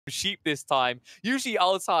sheep this time. Usually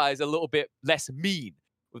Altai is a little bit less mean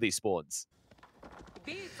with these spawns.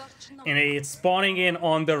 And it's spawning in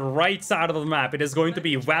on the right side of the map. It is going to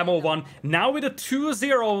be Whammo1 now with a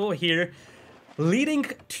 2-0 here, leading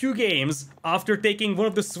 2 games after taking one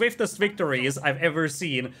of the swiftest victories I've ever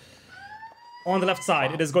seen. On the left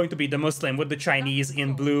side, it is going to be DeMusliM with the Chinese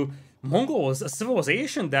in blue. Mongols, a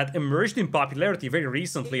civilization that emerged in popularity very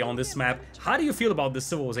recently on this map. How do you feel about the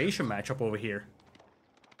civilization matchup over here?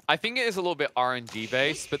 I think it is a little bit RNG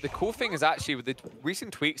based, but the cool thing is actually with the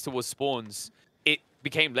recent tweaks towards spawns, it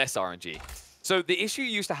became less RNG. So the issue you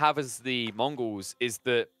used to have as the Mongols is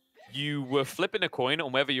that you were flipping a coin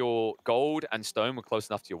on whether your gold and stone were close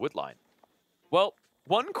enough to your wood line. Well,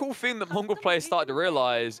 one cool thing that Mongol players started to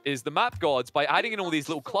realize is the map gods, by adding in all these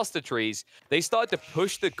little cluster trees, they started to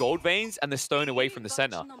push the gold veins and the stone away from the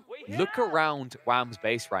center. Look around Wham's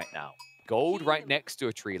base right now. Gold right next to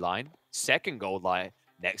a tree line, second gold line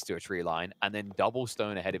next to a tree line, and then double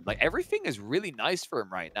stone ahead of him. Like, everything is really nice for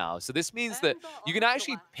him right now. So this means that you can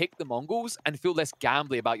actually pick the Mongols and feel less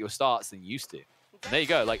gambly about your starts than you used to. And there you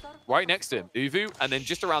go, like right next to him, Uvu, and then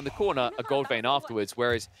just around the corner, a gold vein afterwards.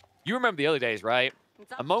 Whereas you remember the early days, right?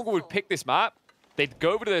 A Mongol would pick this map, they'd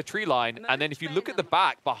go over to the tree line, and then if you look at the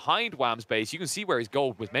back behind Wham's base, you can see where his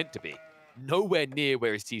gold was meant to be. Nowhere near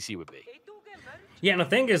where his TC would be. Yeah, and the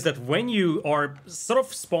thing is that when you are sort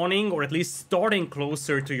of spawning, or at least starting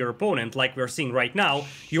closer to your opponent, like we're seeing right now,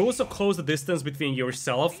 you also close the distance between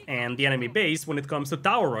yourself and the enemy base when it comes to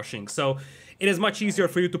tower rushing. So it is much easier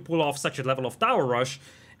for you to pull off such a level of tower rush.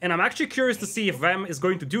 And I'm actually curious to see if Wham is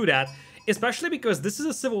going to do that, especially because this is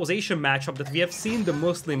a civilization matchup that we have seen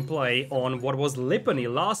DeMusliM play on what was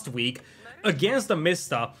Lipany last week against the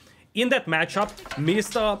Mista. In that matchup,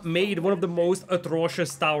 Mista made one of the most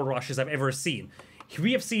atrocious tower rushes I've ever seen.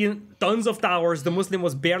 We have seen tons of towers. DeMusliM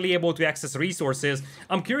was barely able to access resources.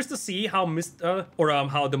 I'm curious to see how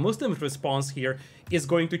how DeMuslim's response here is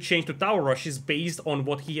going to change to tower rushes based on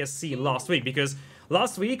what he has seen last week. Because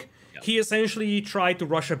last week, he essentially tried to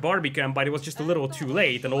rush a Barbican, but it was just a little too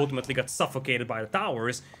late and ultimately got suffocated by the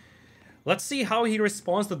towers. Let's see how he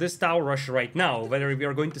responds to this tower rush right now, whether we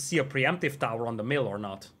are going to see a preemptive tower on the mill or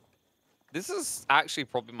not. This is actually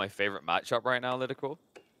probably my favorite matchup right now, Lidakor.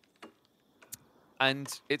 And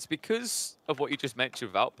it's because of what you just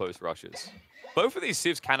mentioned with outpost rushes. Both of these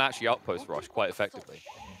civs can actually outpost rush quite effectively.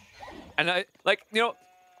 And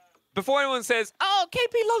before anyone says, oh,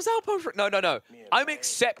 KP loves outpost, no. I'm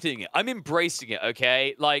accepting it. I'm embracing it,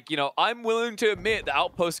 okay? Like, I'm willing to admit that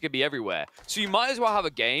outposts can be everywhere. So you might as well have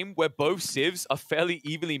a game where both civs are fairly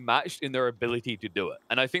evenly matched in their ability to do it.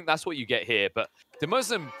 And I think that's what you get here. But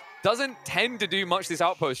DeMusliM doesn't tend to do much this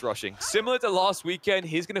outpost rushing. Similar to last weekend,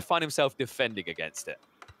 he's going to find himself defending against it.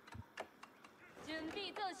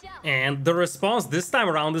 And the response this time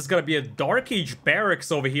around is going to be a Dark Age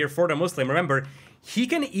barracks over here for DeMusliM. Remember, he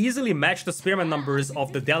can easily match the spearman numbers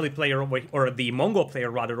of the Delhi player, or the Mongol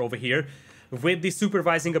player rather, over here, with the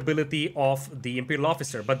supervising ability of the Imperial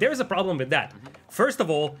officer. But there's a problem with that. First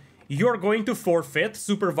of all, you're going to forfeit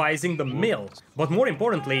supervising the mill. But more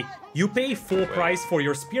importantly, you pay full price for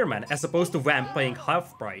your spearman, as opposed to Wham paying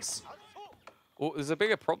half price. Well, there's a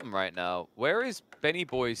bigger problem right now. Where is Benny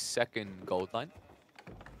Boy's second gold line?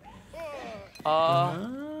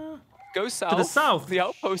 Go south. To the south. The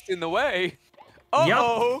outpost in the way.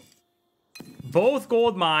 Uh-oh. Yep. Both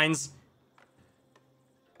gold mines.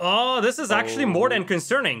 Oh, this is actually more than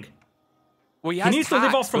concerning. Well, he needs to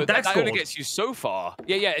live off from tax that gold. only gets you so far.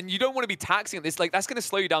 Yeah, and you don't want to be taxing this. Like, that's going to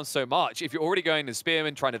slow you down so much if you're already going to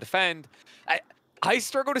spearman trying to defend. I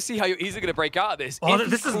struggle to see how you're easily going to break out of this. Oh,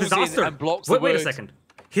 this is disaster. And blocks wait a second.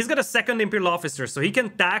 He's got a second Imperial officer, so he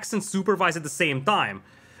can tax and supervise at the same time.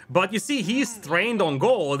 But you see, he's trained on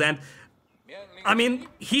gold, and I mean,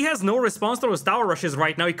 he has no response to those tower rushes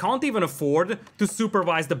right now. He can't even afford to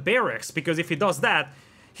supervise the barracks, because if he does that,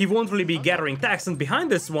 he won't really be gathering tax. And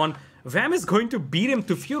behind this one, Wham is going to beat him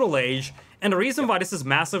to feudal age. And the reason why this is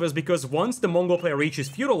massive is because once the Mongol player reaches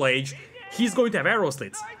feudal age, he's going to have arrow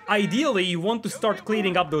slits. Ideally, you want to start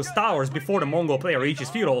cleaning up those towers before the Mongol player reaches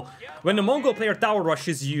feudal. When the Mongol player tower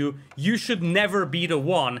rushes you, you should never be the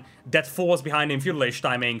one that falls behind in feudal age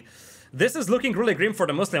timing. This is looking really grim for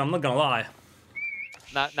DeMusliM, I'm not gonna lie.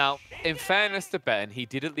 Now, in fairness to Ben, he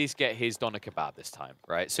did at least get his doner kebab this time,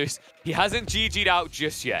 right? So he hasn't GG'd out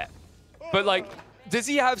just yet. But, like, does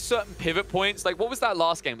he have certain pivot points? Like, what was that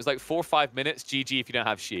last game? It was like 4 or 5 minutes GG if you don't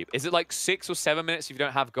have sheep. Is it like 6 or 7 minutes if you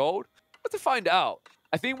don't have gold? We'll have to find out.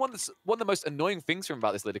 I think one of the most annoying things from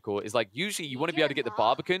about this Lidakor is, like, usually you want to be able to get the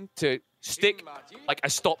Barbican to stick, like, a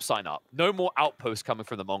stop sign up. No more outposts coming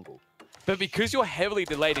from the Mongol. But because you're heavily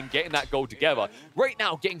delayed in getting that gold together, right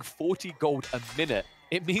now, getting 40 gold a minute,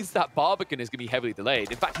 it means that Barbican is going to be heavily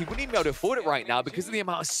delayed. In fact, he wouldn't even be able to afford it right now because of the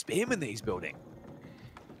amount of spearmen that he's building.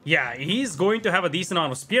 Yeah, he's going to have a decent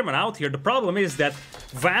amount of spearmen out here. The problem is that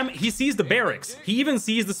Vam, he sees the barracks. He even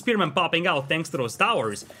sees the spearmen popping out thanks to those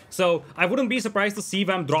towers. So I wouldn't be surprised to see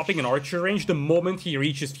Vam dropping an archer range the moment he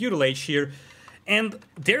reaches feudal age here. And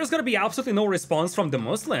there's gonna be absolutely no response from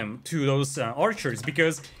DeMusliM to those archers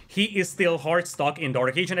because he is still hard stuck in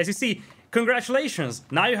Dark Age. And as you see, congratulations,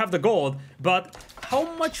 now you have the gold. But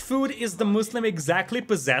how much food is DeMusliM exactly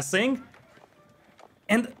possessing?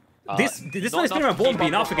 And this one spearman won't be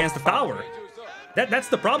enough against the tower. That's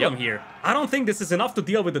the problem here. I don't think this is enough to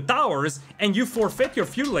deal with the towers, and you forfeit your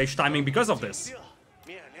feudal age timing because of this.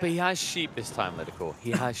 But he has sheep this time, Lidakor.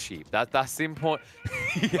 He has sheep. That's important.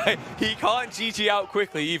 He can't GG out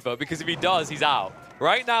quickly either, because if he does, he's out.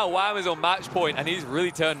 Right now, Wham is on match point, and he's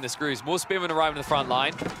really turning the screws. More spearmen arriving in the front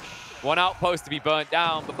line. One outpost to be burnt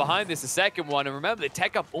down, but behind this, the second one. And remember, the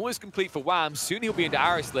tech up almost complete for Wham. Soon he'll be into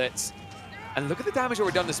arrow slits. And look at the damage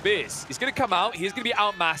already done to spears. He's going to come out. He's going to be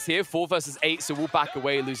outmassed here. 4 versus 8, so we'll back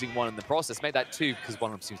away, losing 1 in the process. Make that 2 because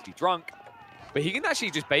one of them seems to be drunk. But he can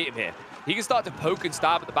actually just bait him here. He can start to poke and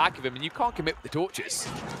stab at the back of him, and you can't commit with the torches.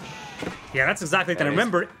 Yeah, that's exactly it. And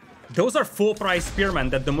remember, those are full-price spearmen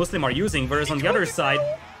that DeMusliM are using, whereas on the other side,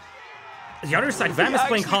 Vam is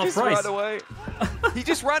playing half price. He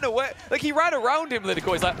just ran away. Like, he ran around him,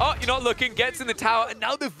 Lidakor. He's like, oh, you're not looking, gets in the tower, and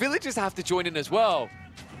now the villagers have to join in as well.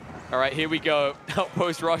 All right, here we go.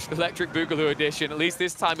 Outpost Rush, Electric Boogaloo edition. At least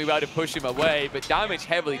this time we were able to push him away, but damage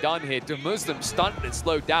heavily done here. DeMusliM stunned and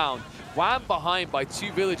slowed down. Wham behind by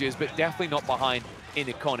 2 villagers, but definitely not behind in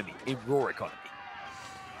economy, in raw economy.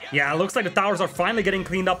 Yeah, it looks like the towers are finally getting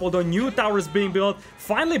cleaned up, although new towers being built.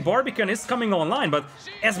 Finally, Barbican is coming online, but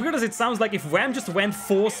as weird as it sounds, like if Wham just went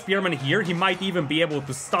full spearman here, he might even be able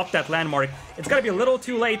to stop that landmark. It's gonna be a little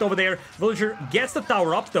too late over there. Villager gets the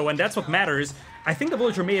tower up though, and that's what matters. I think the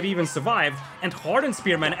Villager may have even survived, and Hardened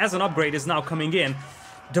Spearman as an upgrade is now coming in.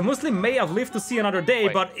 DeMusliM may have lived to see another day,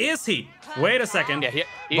 but is he? Wait a second. Yeah,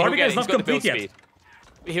 Barbican is not complete yet.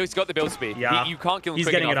 He's got the build speed. Yeah. You can't kill him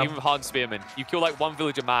quick enough, even with Hardened Spearman. You kill like 1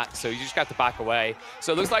 villager max, so you just have to back away.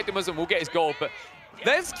 So it looks like DeMusliM will get his gold, but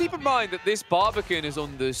let's keep in mind that this Barbican is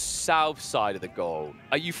on the south side of the goal.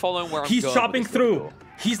 Are you following where I'm going? He's chopping through.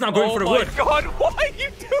 He's not going for the wood. Oh my god, what are you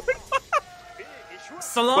doing?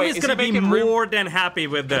 Salami is going to be more than happy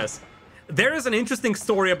with this. There is an interesting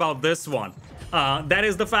story about this one. That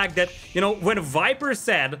is the fact that, you know, when Viper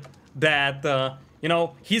said that, you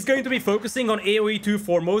know, he's going to be focusing on AoE 2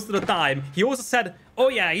 for most of the time, he also said, oh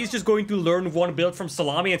yeah, he's just going to learn one build from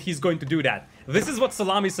Salami and he's going to do that. This is what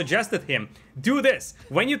Salami suggested him. Do this.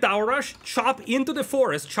 When you tower rush, chop into the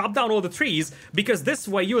forest, chop down all the trees, because this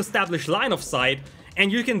way you establish line of sight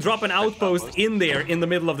and you can drop an outpost in there in the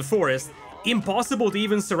middle of the forest. Impossible to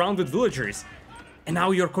even surround with villagers. And now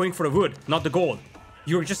you're going for the wood, not the gold.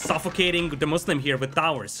 You're just suffocating DeMusliM here with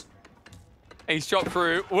towers. And he's chopped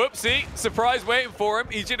through. Whoopsie. Surprise waiting for him.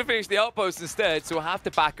 He should have finished the outpost instead, so we'll have to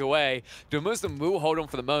back away. DeMusliM will hold on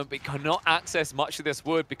for the moment, but cannot access much of this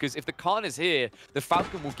wood because if the Khan is here, the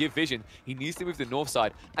Falcon will give vision. He needs to move to the north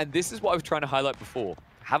side. And this is what I was trying to highlight before.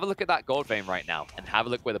 Have a look at that gold vein right now and have a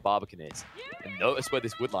look where the Barbican is. And notice where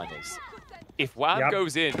this wood line is. If Wham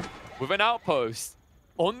goes in with an outpost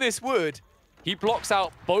on this wood, he blocks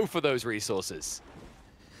out both of those resources.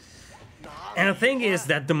 And the thing is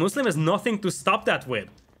that DeMusliM has nothing to stop that with.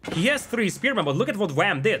 He has 3 spearmen, but look at what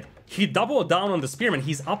Wham did. He doubled down on the spearmen.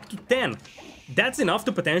 He's up to 10. That's enough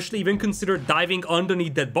to potentially even consider diving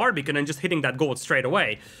underneath that Barbican and just hitting that gold straight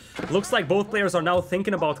away. Looks like both players are now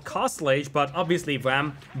thinking about Castle Age, but obviously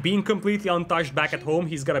Wham, being completely untouched back at home,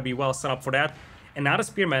 he's gotta be well set up for that. And now the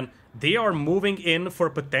spearmen, they are moving in for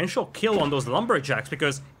a potential kill on those lumberjacks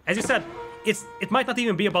because, as you said, it might not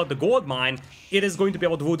even be about the gold mine. It is going to be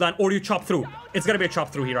about the wood line, or you chop through. It's gonna be a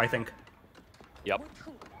chop through here, I think. Yep.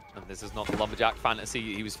 And this is not the lumberjack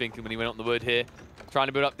fantasy he was thinking when he went on the wood here. Trying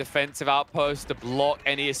to build up defensive outposts to block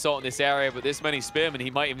any assault in this area, but this many spearmen, he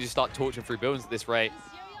might even just start torching through buildings at this rate.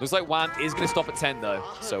 Looks like Wham is going to stop at 10 though,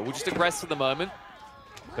 so we'll just aggress for the moment.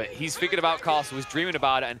 But he's figured about Castle, was dreaming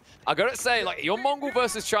about it, and I gotta say, like, you're Mongol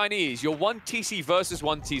versus Chinese, you're 1 TC versus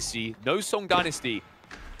 1 TC, no Song Dynasty.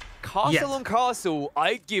 Castle on Castle,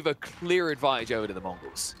 I'd give a clear advantage over to the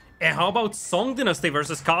Mongols. And how about Song Dynasty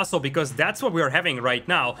versus Castle? Because that's what we are having right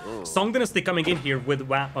now. Ooh. Song Dynasty coming in here with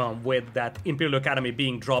that Imperial Academy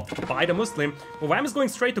being dropped by DeMusliM. Wham is going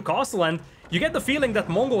straight to Castle, and you get the feeling that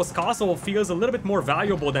Mongols Castle feels a little bit more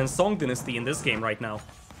valuable than Song Dynasty in this game right now.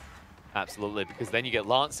 Absolutely, because then you get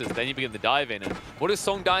Lancers, then you begin the dive in, and what does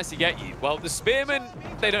Song Dynasty get you? Well, the Spearmen,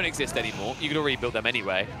 they don't exist anymore. You can already build them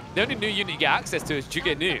anyway. The only new unit you get access to is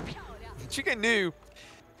Jugenu. Jugenu,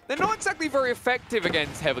 they're not exactly very effective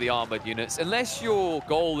against heavily armored units, unless your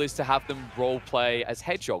goal is to have them roleplay as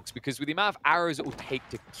hedgehogs, because with the amount of arrows it will take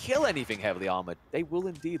to kill anything heavily armored, they will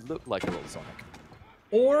indeed look like a little Sonic.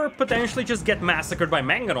 Or potentially just get massacred by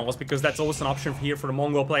Mangonels, because that's also an option here for the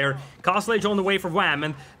Mongol player. Castle Age on the way for Wham,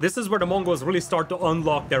 and this is where the Mongols really start to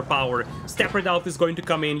unlock their power. Step Redoubt is going to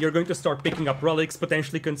come in, you're going to start picking up relics,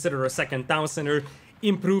 potentially consider a second town center,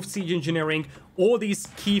 improved siege engineering, all these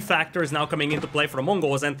key factors now coming into play for the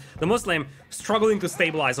Mongols, and the DeMusliM struggling to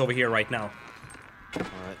stabilize over here right now.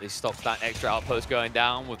 Alright, they stopped that extra outpost going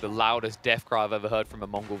down with the loudest death cry I've ever heard from a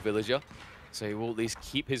Mongol villager. So he will at least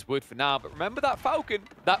keep his wood for now. But remember that Falcon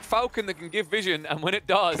that can give vision. And when it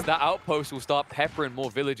does, that outpost will start peppering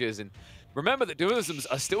more villagers. And remember that DeMuslims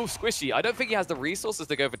are still squishy. I don't think he has the resources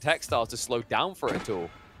to go for textiles to slow down for it at all,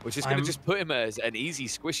 which is going to just put him as an easy,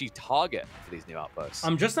 squishy target for these new outposts.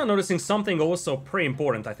 I'm just now noticing something also pretty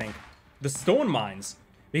important, I think. The stone mines.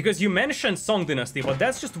 Because you mentioned Song Dynasty, but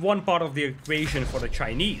that's just one part of the equation for the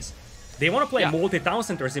Chinese. They want to play multi-town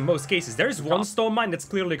centers in most cases. There's one stone mine that's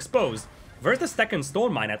clearly exposed. Where's the second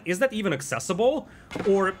stone mine at? Is that even accessible?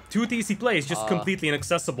 Or 2 TC play is just completely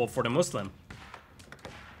inaccessible for the Muslim?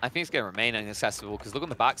 I think it's going to remain inaccessible, because look on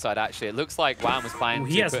the backside, actually. It looks like Wham was planning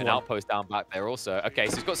to put an outpost down back there also. Okay,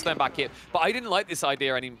 so he's got stone back here. But I didn't like this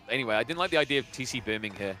idea anyway. I didn't like the idea of TC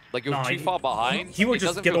booming here. Like, you're too far behind. He would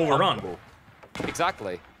just get overrun.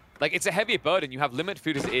 Exactly. Like, it's a heavier burden. You have limited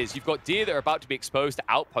food as it is. You've got deer that are about to be exposed to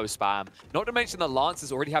outpost spam. Not to mention the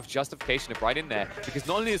Lancers already have justification of right in there, because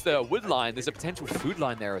not only is there a wood line, there's a potential food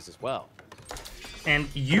line there as well. And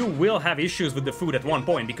you will have issues with the food at one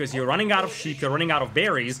point, because you're running out of sheep, you're running out of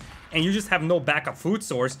berries, and you just have no backup food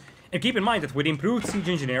source. And keep in mind that with improved siege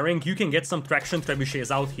engineering, you can get some traction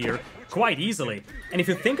trebuchets out here quite easily. And if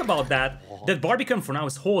you think about that, that Barbican for now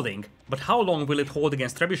is holding, but how long will it hold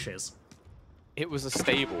against trebuchets? It was a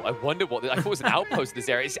stable. I wonder what... I thought it was an outpost in this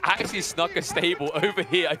area. It's actually snuck a stable over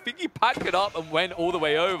here. I think he packed it up and went all the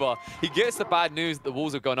way over. He gets the bad news that the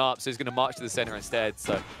walls have gone up, so he's going to march to the center instead.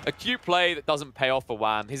 So a cute play that doesn't pay off for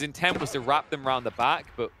Wham. His intent was to wrap them around the back,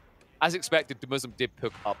 but as expected, DeMusliM did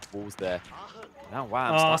pick up walls there. Now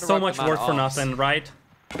Wham. So much work for nothing, right?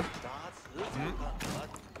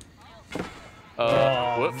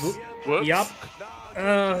 Whoops. Whoops. Yep.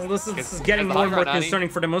 This is getting more and more concerning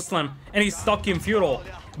for the DeMusliM. And he's stuck in Feudal,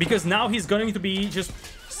 because now he's going to be just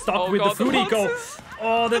stuck with the food eco.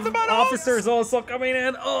 Oh, the officer is also coming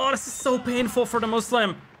in. Oh, this is so painful for the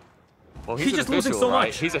DeMusliM. Well, he's just losing so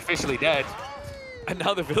much. He's officially dead. And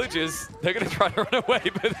now the villagers, they're going to try to run away,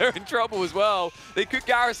 but they're in trouble as well. They could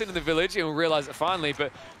garrison in the village and we'll realize it finally,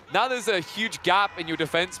 but now there's a huge gap in your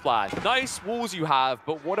defense plan. Nice walls you have,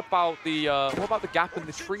 but what about the gap in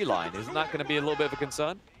the tree line? Isn't that going to be a little bit of a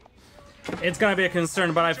concern? It's going to be a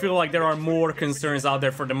concern, but I feel like there are more concerns out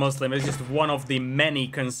there for the DeMusliM. It's just one of the many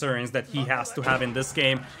concerns that he has to have in this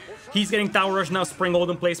game. He's getting Tower Rush now, Spring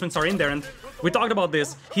Golden placements are in there, and we talked about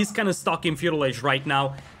this. He's kind of stuck in Feudal Age right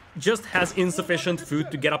now. Just has insufficient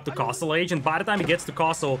food to get up to Castle Age, and by the time he gets to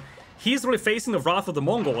Castle, he's really facing the wrath of the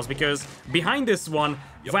Mongols, because behind this one,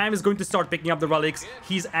 Wham is going to start picking up the relics.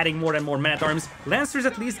 He's adding more and more man-at-arms. Lancers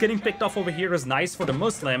at least getting picked off over here is nice for the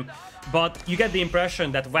DeMusliM, but you get the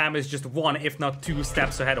impression that Wham is just 1, if not 2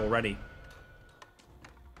 steps ahead already.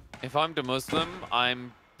 If I'm DeMusliM,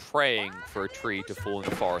 I'm praying for a tree to fall in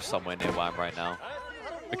the forest somewhere near Wham right now,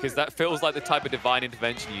 because that feels like the type of divine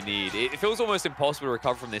intervention you need. It feels almost impossible to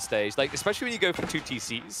recover from this stage, like especially when you go for 2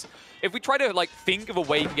 TCs. If we try to like think of a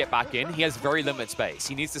way he can get back in, he has very limited space.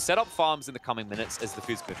 He needs to set up farms in the coming minutes as the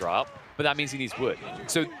food's going to dry up, but that means he needs wood.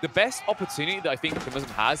 So the best opportunity that I think DeMusliM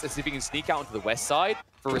has is if he can sneak out onto the west side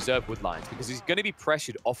for reserve wood lines, because he's going to be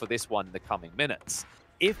pressured off of this one in the coming minutes.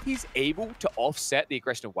 If he's able to offset the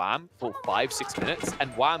aggression of Wham for 5-6 minutes, and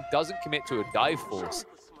Wham doesn't commit to a dive force,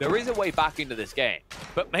 there is a way back into this game.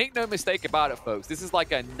 But make no mistake about it, folks. This is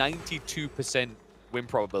like a 92% win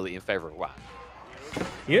probability in favor of Wham.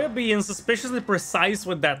 You're being suspiciously precise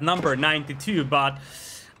with that number, 92, but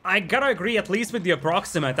I gotta agree at least with the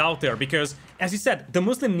approximate out there, because, as you said,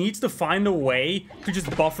 DeMusliM needs to find a way to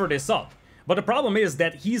just buffer this up. But the problem is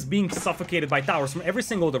that he's being suffocated by towers from every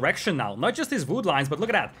single direction now. Not just his wood lines, but look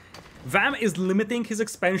at that. Wham is limiting his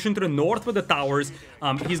expansion to the north with the towers.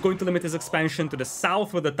 He's going to limit his expansion to the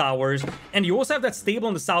south with the towers. And you also have that stable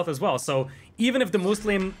in the south as well. So even if the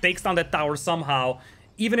DeMusliM takes down that tower somehow,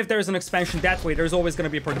 even if there's an expansion that way, there's always going to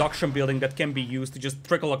be a production building that can be used to just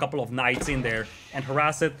trickle a couple of knights in there and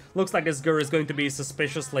harass it. Looks like this Gur is going to be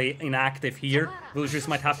suspiciously inactive here. Villagers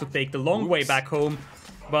might have to take the long way back home,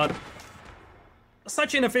 but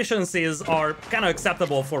such inefficiencies are kind of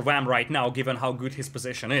acceptable for Wham right now, given how good his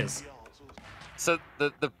position is. So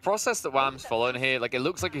the process that Wham's following here, like, it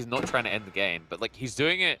looks like he's not trying to end the game, but like he's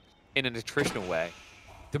doing it in an attritional way.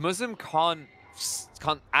 DeMusliM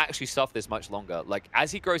can't actually stuff this much longer. Like,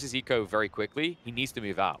 as he grows his eco very quickly, he needs to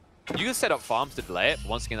move out. You can set up farms to delay it, but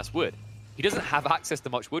once again, that's wood. He doesn't have access to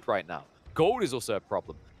much wood right now. Gold is also a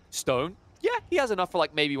problem. Stone, yeah, he has enough for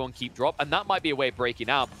like maybe one keep drop, and that might be a way of breaking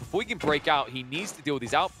out. Before he can break out, he needs to deal with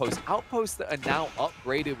these outposts that are now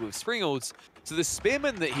upgraded with Springles. So the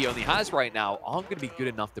spearmen that he only has right now aren't going to be good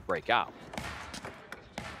enough to break out.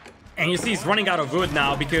 And you see he's running out of wood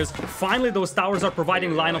now because finally those towers are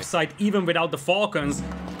providing line of sight even without the Falcons.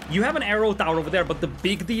 You have an arrow tower over there, but the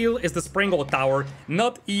big deal is the Springle tower.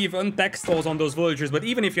 Not even textiles on those villagers, but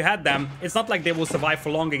even if you had them, it's not like they will survive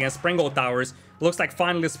for long against Springle towers. Looks like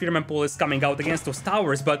finally the Spearman pool is coming out against those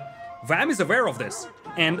towers, but Wham is aware of this.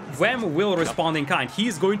 And Wham will respond in kind.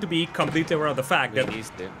 He's going to be completely aware of the fact that,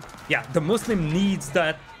 yeah, DeMusliM needs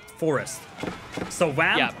that forest. So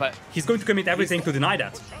Wham, he's going to commit everything to deny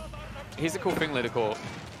that. Here's the cool thing, Lidakor.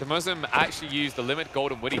 DeMusliM actually used the limit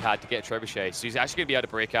golden wood he had to get Trebuchet, so he's actually going to be able to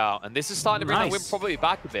break out. And this is starting to bring that win probably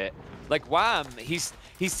back a bit. Like, Wham, he's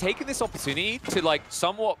taken this opportunity to, like,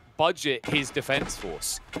 somewhat budget his defense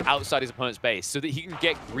force outside his opponent's base so that he can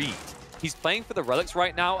get greed. He's playing for the relics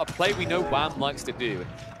right now, a play we know Wham likes to do.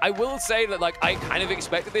 I will say that, like, I kind of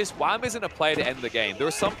expected this. Wham isn't a player to end the game. There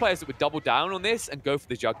are some players that would double down on this and go for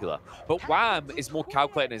the jugular. But Wham is more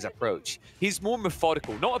calculated in his approach. He's more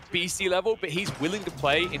methodical. Not a BC level, but he's willing to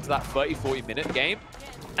play into that 30-40 minute game.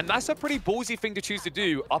 And that's a pretty ballsy thing to choose to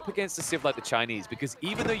do up against a civ like the Chinese, because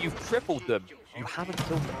even though you've crippled them, you haven't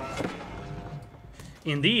killed them.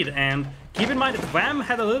 Indeed, and keep in mind that Wham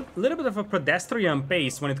had a little bit of a pedestrian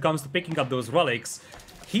pace when it comes to picking up those relics.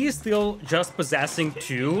 He is still just possessing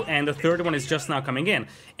 2, and the third one is just now coming in.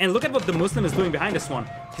 And look at what DeMusliM is doing behind this one.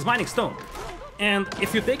 He's mining stone. And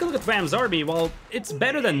if you take a look at Wham's army, well, it's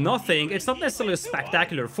better than nothing. It's not necessarily a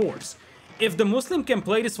spectacular force. If DeMusliM can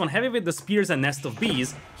play this one heavy with the spears and nest of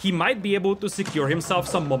bees, he might be able to secure himself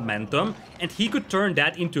some momentum, and he could turn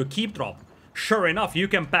that into a keep drop. Sure enough, you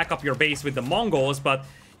can pack up your base with the Mongols, but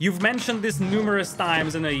you've mentioned this numerous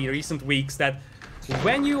times in the recent weeks that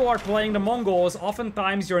when you are playing the Mongols,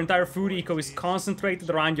 oftentimes your entire food eco is concentrated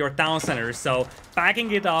around your town center, so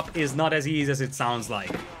packing it up is not as easy as it sounds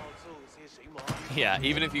like. Yeah,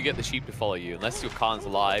 even if you get the sheep to follow you, unless your Khan's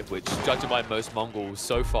alive, which, judging by most Mongols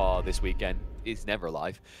so far this weekend, is never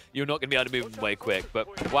alive, you're not going to be able to move them way quick. But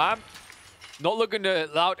Wham, not looking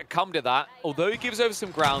to allow it to come to that. Although he gives over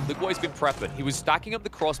some ground, look what he's been prepping. He was stacking up the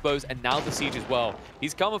crossbows and now the siege as well.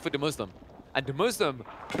 He's coming for DeMusliM. And DeMusliM,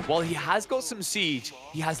 while he has got some siege,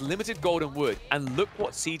 he has limited golden wood. And look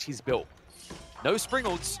what siege he's built. No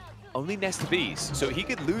Springles, only nest bees. So he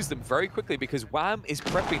could lose them very quickly because Wham is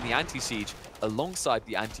prepping the anti-siege alongside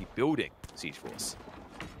the anti-building siege force.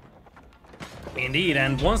 Indeed,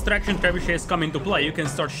 and once Traction Trebuchets come into play, you can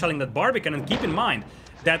start shelling that Barbican, and keep in mind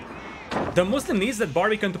that DeMusliM needs that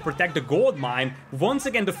Barbican to protect the gold mine. Once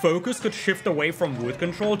again, the focus could shift away from wood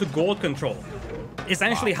control to gold control.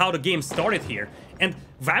 Essentially how the game started here. And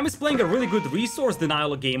Wham is playing a really good resource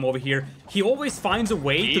denial game over here. He always finds a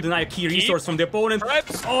way to deny a key resource from the opponent.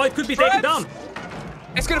 Oh, it could be taken down.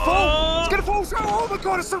 It's gonna fall! It's gonna fall! Oh my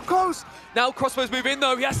god, it's so close! Now crossbows move in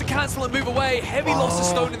though, he has to cancel and move away. Heavy loss of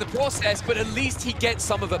stone in the process, but at least he gets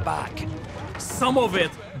some of it back. Some of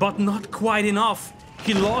it, but not quite enough.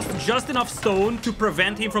 He lost just enough stone to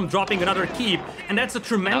prevent him from dropping another keep, and that's a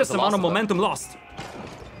tremendous amount of momentum lost.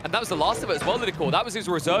 And that was the last of it as well, Lidakor. That was his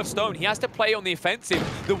reserve stone. He has to play on the offensive.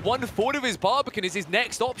 The 1/4 of his Barbican is his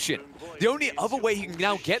next option. The only other way he can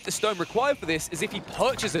now get the stone required for this is if he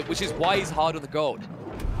purchases it, which is why he's hard on the gold.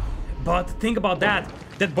 But think about that.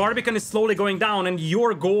 That Barbican is slowly going down, and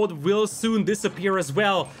your gold will soon disappear as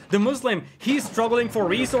well. DeMusliM, he's struggling for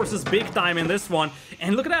resources big time in this one.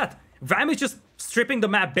 And look at that. Wham is just stripping the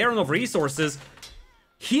map barren of resources.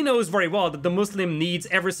 He knows very well that DeMusliM needs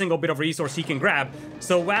every single bit of resource he can grab,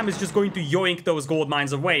 so Wham is just going to yoink those gold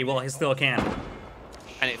mines away while he still can.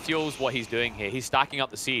 And it fuels what he's doing here. He's stacking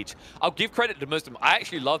up the siege. I'll give credit to DeMusliM. I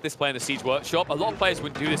actually love this play in the Siege Workshop. A lot of players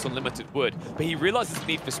wouldn't do this on limited wood, but he realizes the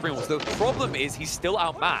need for Springles. The problem is he's still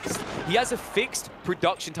outmassed. He has a fixed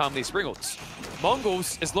production time of these Springles.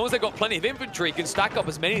 Mongols, as long as they've got plenty of infantry, can stack up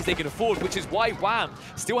as many as they can afford, which is why Wham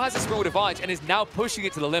still has a Springle advantage and is now pushing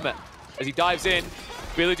it to the limit. As he dives in,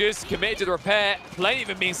 Villagers committed to the repair, plenty of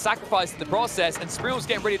them being sacrificed in the process, and Springle's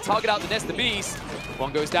getting ready to target out the Nest of Bees.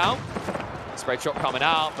 One goes down. Spread shot coming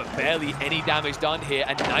out, but barely any damage done here.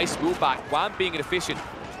 A nice move back. Wham being inefficient.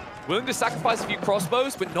 Willing to sacrifice a few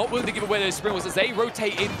crossbows, but not willing to give away those Springles as they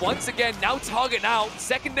rotate in once again. Now targeting out.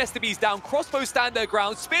 Second Nest of Bees down. Crossbows stand their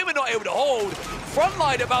ground. Spearman not able to hold.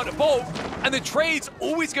 Frontline about to bolt. And the trades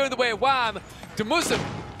always going the way of Wham. DeMusliM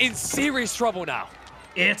in serious trouble now.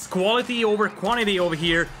 It's quality over quantity over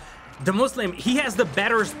here. DeMusliM, he has the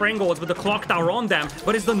better Springles with the clock tower on them,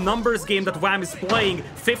 but it's the numbers game that Wham is playing.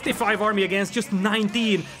 55 army against just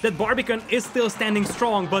 19. That Barbican is still standing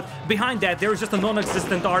strong, but behind that, there is just a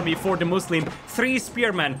non-existent army for DeMusliM. 3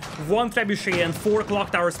 Spearmen, 1 Trebuchet, and 4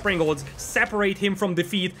 clock tower Springles separate him from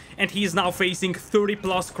defeat, and he is now facing 30+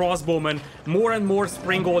 crossbowmen. More and more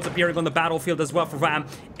Springles appearing on the battlefield as well for Wham,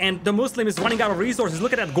 and DeMusliM is running out of resources.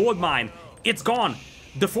 Look at that gold mine. It's gone.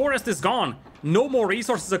 The forest is gone. No more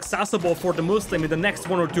resources accessible for DeMusliM in the next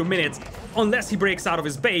 1 or 2 minutes, unless he breaks out of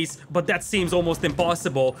his base, but that seems almost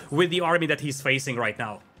impossible with the army that he's facing right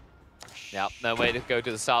now. Yeah, no way to go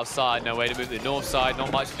to the south side, no way to move to the north side,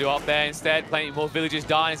 not much to do up there. Instead, plenty more villagers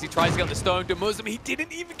dying as he tries to get the stone. DeMusliM, he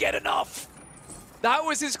didn't even get enough. That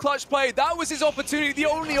was his clutch play. That was his opportunity, the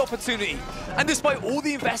only opportunity. And despite all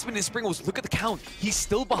the investment in Springles, look at the count. He's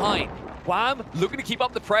still behind. Wham looking to keep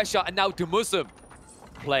up the pressure, and now DeMusliM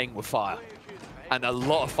playing with fire. And a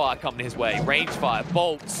lot of fire coming his way. Range fire,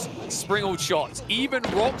 bolts, Springled shots, even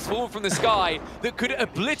rocks falling from the sky that could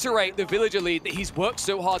obliterate the villager lead that he's worked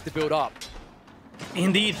so hard to build up.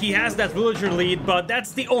 Indeed, he has that villager lead, but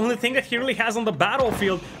that's the only thing that he really has on the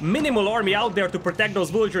battlefield. Minimal army out there to protect those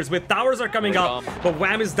villagers, with towers are coming up, but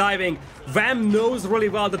Wham is diving. Wham knows really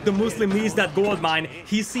well that DeMusliM needs that gold mine.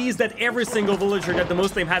 He sees that every single villager that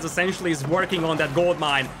DeMusliM has essentially is working on that gold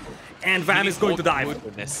mine, and Wham is going to dive.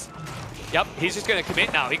 Yep, he's just going to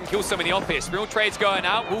commit now. He can kill so many off here. Springle trade's going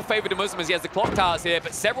out. Will favor DeMusliM as he has the clock towers here,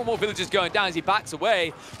 but several more villagers going down as he backs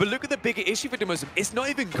away. But look at the bigger issue for DeMusliM. It's not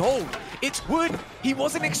even gold. It's wood. He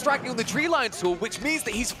wasn't extracting on the tree line tool, which means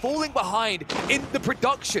that he's falling behind in the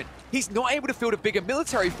production. He's not able to field a bigger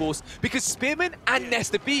military force because Spearman and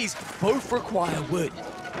Nest of Bees both require wood.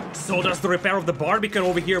 So does the repair of the Barbican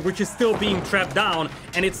over here, which is still being trapped down,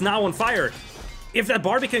 and it's now on fire. If that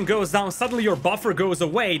Barbican goes down, suddenly your buffer goes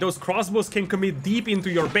away. Those crossbows can commit deep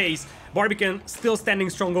into your base. Barbican still standing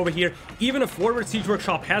strong over here. Even a forward siege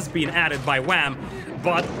workshop has been added by Wham,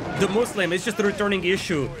 but DeMusliM is just a returning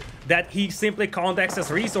issue that he simply can't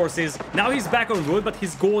access resources. Now he's back on wood, but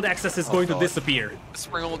his gold access is going to disappear. The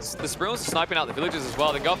Springles are sniping out the villagers as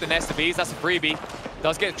well. They go off the Nest of Bees. That's a freebie.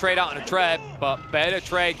 Does get a trade out on a treb, but better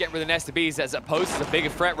trade getting rid of the Nest of Bees as opposed to a bigger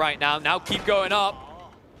threat right now. Now keep going up.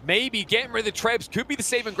 Maybe getting rid of the Trebs could be the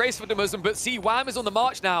saving grace for DeMusliM, but see, Wham is on the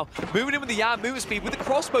march now. Moving in with the Yam movement speed, with the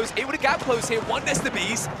crossbows, able to gap close here. One Nest of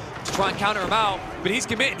Bees to try and counter him out, but he's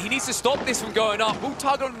committing. He needs to stop this from going up. Full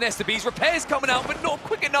target on the Nest of Bees. Repairs coming out, but not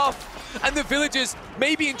quick enough. And the villagers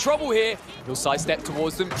may be in trouble here. He'll sidestep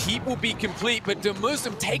towards them. Keep will be complete, but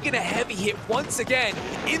DeMusliM taking a heavy hit once again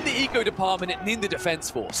in the eco department and in the defense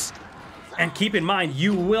force. And keep in mind,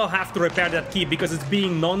 you will have to repair that keep because it's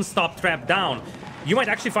being non-stop trapped down. You might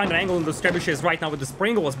actually find an angle in those trebuchets right now with the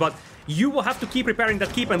Springles, but you will have to keep repairing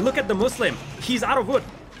that keep. And look at DeMusliM. He's out of wood.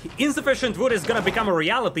 Insufficient wood is gonna become a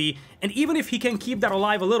reality, and even if he can keep that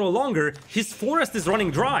alive a little longer, his forest is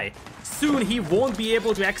running dry. Soon he won't be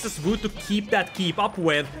able to access wood to keep that keep up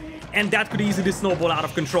with, and that could easily snowball out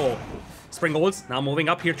of control. Springles now moving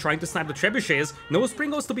up here, trying to snipe the trebuchets. No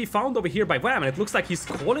Springles to be found over here by Wham, and it looks like he's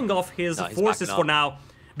calling off his forces for now,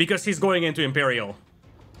 because he's going into Imperial.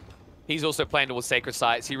 He's also playing towards Sacred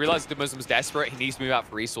Sites. He realizes DeMusliM's desperate. He needs to move out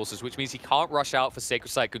for resources, which means he can't rush out for Sacred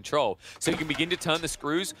Site control. So he can begin to turn the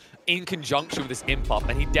screws in conjunction with this imp up,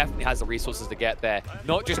 and he definitely has the resources to get there.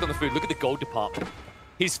 Not just on the food. Look at the gold department.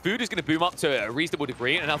 His food is going to boom up to a reasonable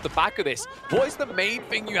degree, and off the back of this, what is the main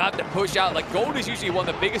thing you have to push out? Like, gold is usually one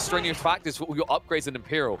of the biggest strenuous factors for all your upgrades in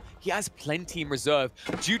Imperial. He has plenty in reserve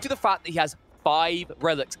due to the fact that he has 5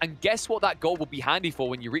 relics. And guess what that gold will be handy for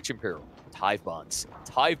when you reach Imperial? Tithe Barns.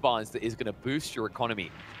 Tithe Barns that is going to boost your economy,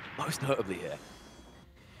 most notably here.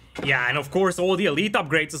 Yeah, and of course all the elite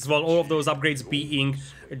upgrades as well, all of those upgrades being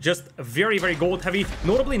just very, very gold heavy.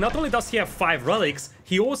 Notably, not only does he have 5 relics,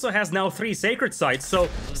 he also has now 3 sacred sites, so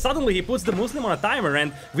suddenly he puts DeMusliM on a timer,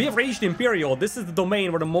 and we have reached Imperial. This is the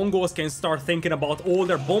domain where the Mongols can start thinking about all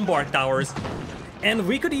their bombard towers. And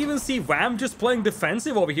we could even see Wham just playing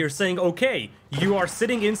defensive over here, saying, okay, you are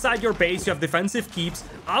sitting inside your base, you have defensive keeps,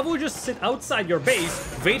 I will just sit outside your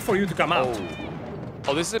base, wait for you to come out.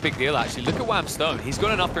 Oh, this is a big deal, actually. Look at Wham Stone. He's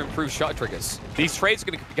got enough to improve shot triggers. These trades are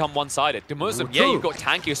going to become one-sided. DeMusliM, yeah, you've got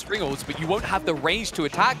tankier springles, but you won't have the range to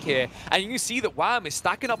attack here. And you can see that Wham is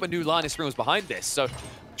stacking up a new line of springles behind this. So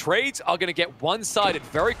trades are going to get one-sided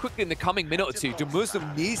very quickly in the coming minute or two.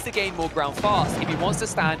 DeMusliM needs to gain more ground fast if he wants to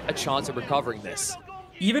stand a chance of recovering this.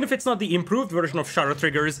 Even if it's not the improved version of shutter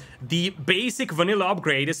triggers, the basic vanilla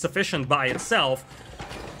upgrade is sufficient by itself.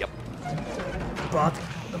 Yep. But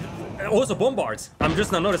also bombards. I'm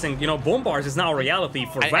just now noticing, you know, bombards is now a reality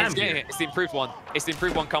for Wham here. It's the improved one. It's the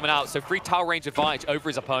improved one coming out. So free tower range advantage over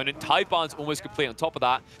his opponent. Tide Barn's almost complete on top of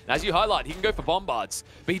that. And as you highlight, he can go for bombards,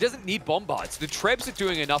 but he doesn't need bombards. The Trebs are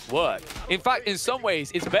doing enough work. In fact, in some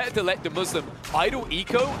ways, it's better to let DeMusliM idle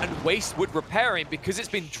eco and waste wood repairing because it's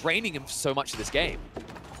been draining him so much of this game.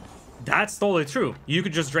 That's totally true. You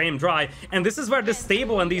could just drain him dry, and this is where the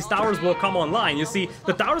stable and these towers will come online. You see,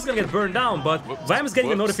 the tower's gonna get burned down, but Wham is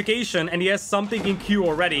getting a notification, and he has something in queue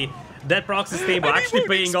already. That proxy stable actually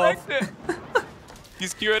paying off.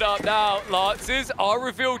 He's queued up now. Lances are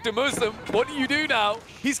revealed to DeMusliM. What do you do now?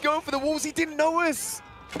 He's going for the walls. He didn't notice.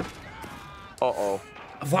 Uh-oh.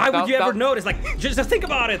 Why would you ever notice? Like, just think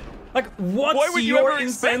about it. Like, what's your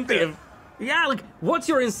incentive? Yeah, like, what's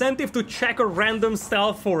your incentive to check a random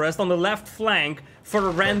stealth forest on the left flank for a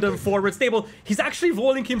random forward stable? He's actually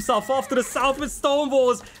walling himself off to the south with stone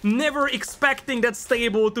walls, never expecting that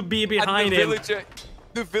stable to be behind him.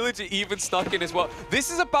 The villager even snuck in as well. This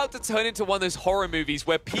is about to turn into one of those horror movies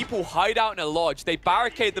where people hide out in a lodge, they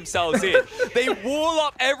barricade themselves in, they wall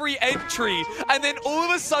up every entry, and then all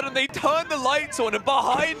of a sudden they turn the lights on, and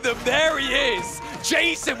behind them, there he is,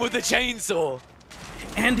 Jason with the chainsaw.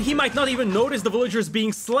 And he might not even notice the villagers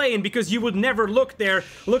being slain because you would never look there.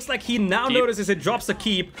 Looks like he now notices it drops a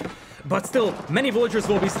keep. But still, many villagers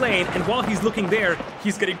will be slain, and while he's looking there,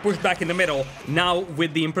 he's getting pushed back in the middle. Now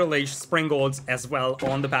with the Imperial Age Springolds as well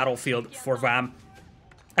on the battlefield for Wham.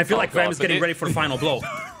 I feel like Wham is getting ready for the final blow.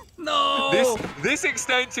 No! This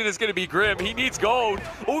extension is going to be grim. He needs gold.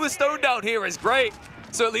 All the stone down here is great.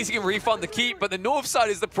 So at least he can refund the keep, but the north side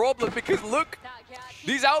is the problem because look,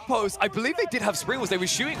 these outposts, I believe they did have springles. They were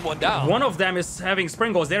shooting one down. One of them is having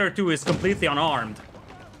springles. The other two is completely unarmed.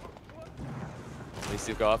 At least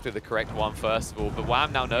he'll go after the correct one first of all. But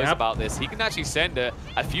Wham now knows about this. He can actually send a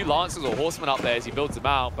few lancers or horsemen up there as he builds them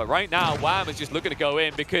out. But right now, Wham is just looking to go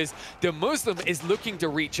in because DeMusliM is looking to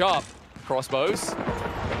reach up. Crossbows.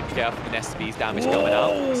 Be careful, the nest of bees damage coming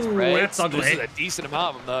out. That's ugly. This is a decent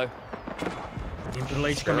amount of them though. Imperial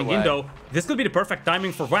Age coming in though. This could be the perfect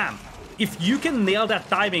timing for Wham. If you can nail that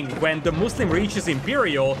timing when DeMusliM reaches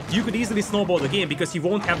Imperial, you could easily snowball the game because you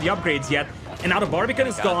won't have the upgrades yet. And now the Barbican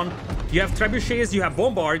is gone. You have trebuchets, you have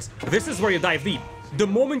bombards. This is where you dive deep. The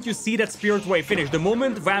moment you see that Spirit Wave finish, the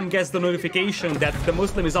moment Wham gets the notification that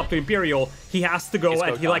DeMusliM is up to Imperial, he has to go,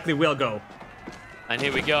 and he likely will go. And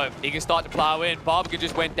here we go. He can start to plow in. Barbican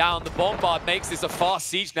just went down. The Bombard makes this a fast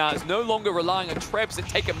siege now. It's no longer relying on Trebs that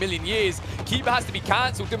take a million years. Keep has to be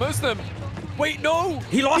cancelled. DeMusliM. Wait, no!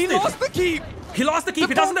 He lost the keep! He lost the keep!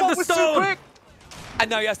 He doesn't have the stone! And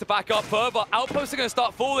now he has to back up further. Outposts are going to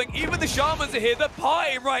start falling. Even the Shamans are here. They're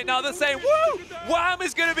partying right now. They're saying, woo! Wham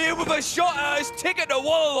is going to be able to shot at his ticket to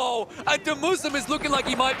Wololo. And DeMusliM is looking like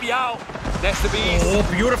he might be out. Next to Beast. Oh,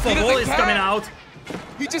 beautiful wall is coming out.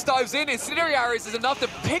 He just dives in. Incendiary arrows is enough to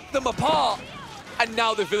pick them apart. And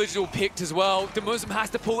now the village is all picked as well. DeMusliM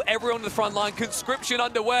has to pull everyone to the front line. Conscription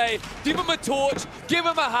underway. Give him a torch, give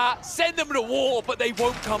him a hat, send them to war, but they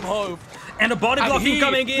won't come home. And a body blocking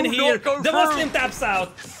coming in here. DeMusliM taps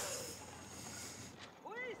out.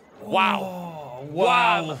 Wow. Oh,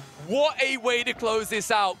 wow. What a way to close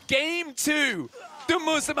this out. Game 2.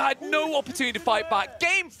 DeMusliM had no opportunity to fight back.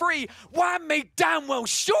 Game 3, Wham made damn well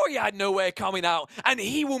sure he had nowhere coming out, and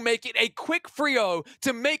he will make it a quick 3-0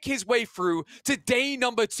 to make his way through to day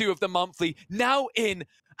number 2 of the monthly, now in,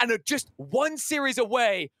 and are just one series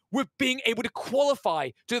away with being able to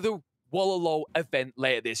qualify to the Wololo event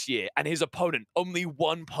later this year, and his opponent, only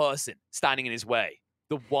one person standing in his way.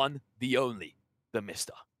 The one, the only, the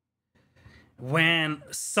Mister. When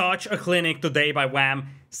such a clinic today by Wham,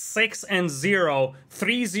 6-0,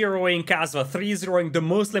 3-0ing Kazva, 3-0ing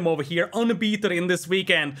DeMusliM over here, unbeaten in this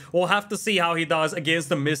weekend. We'll have to see how he does against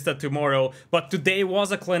the Mista tomorrow, but today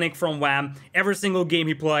was a clinic from Wham. Every single game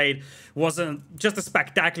he played was just a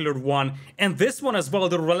spectacular one, and this one as well,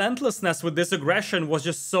 the relentlessness with this aggression was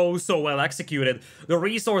just so well executed. The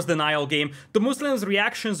resource denial game, DeMusliM's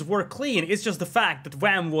reactions were clean, it's just the fact that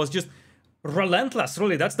Wham was just relentless,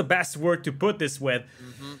 really, that's the best word to put this with.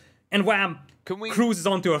 And Wham cruises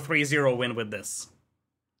on to a 3-0 win with this.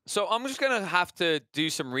 So I'm just gonna have to do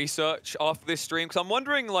some research after this stream because I'm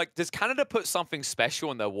wondering, like, does Canada put something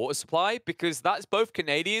special in their water supply? Because that's both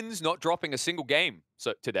Canadians not dropping a single game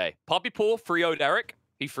today. Puppy Paw 3-0'd Eric,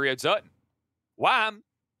 he 3-0'd Zerton. Wham!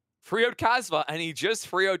 3-0'd Kasva, and he just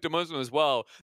 3-0'd DeMusliM as well.